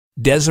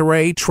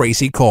Desiree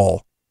Tracie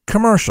Cole.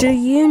 Commercial. Do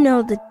you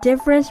know the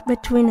difference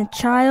between a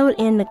child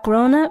and a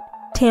grown-up?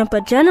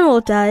 Tampa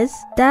General does.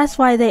 That's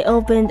why they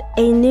opened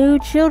a new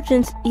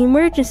Children's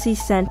Emergency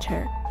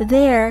Center.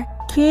 There,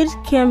 kids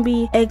can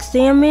be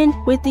examined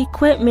with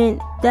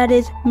equipment that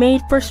is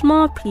made for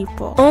small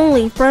people.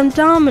 Only from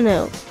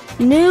Domino's.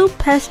 New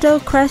pesto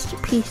crust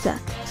pizza,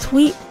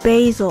 sweet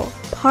basil,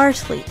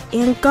 parsley,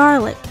 and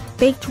garlic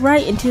baked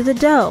right into the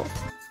dough.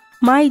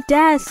 My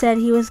dad said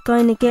he was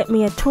going to get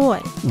me a toy.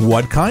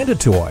 What kind of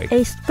toy?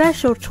 A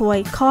special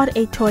toy called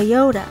a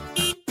Toyota.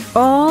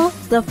 All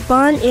the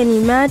fun and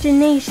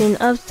imagination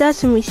of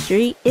Sesame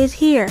Street is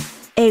here.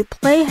 A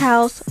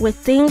playhouse with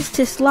things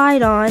to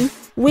slide on,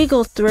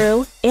 wiggle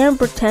through, and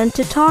pretend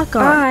to talk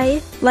on.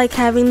 I like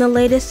having the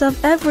latest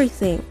of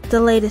everything.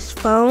 The latest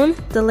phone,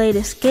 the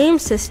latest game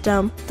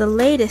system, the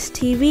latest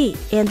TV.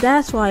 And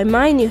that's why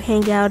my new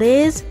hangout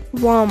is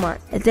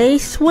Walmart. They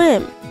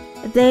swim.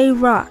 They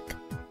rock.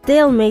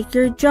 They'll make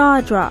your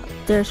jaw drop.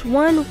 There's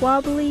one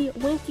wobbly,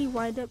 winky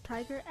wind-up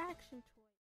tiger at